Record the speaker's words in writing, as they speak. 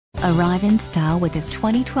Arrive in style with this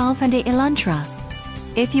 2012 Hyundai Elantra.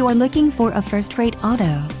 If you are looking for a first-rate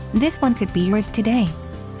auto, this one could be yours today.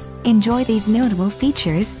 Enjoy these notable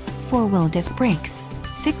features: 4-wheel disc brakes,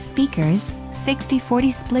 6 speakers,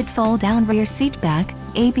 60/40 split fold-down rear seat back,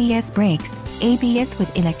 ABS brakes, ABS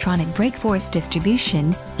with electronic brake force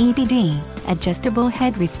distribution, EBD, adjustable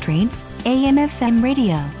head restraints, AM/FM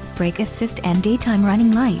radio, brake assist and daytime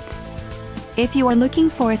running lights. If you are looking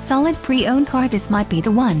for a solid pre-owned car, this might be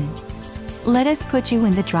the one. Let us put you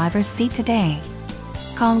in the driver's seat today.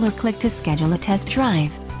 Call or click to schedule a test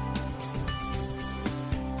drive.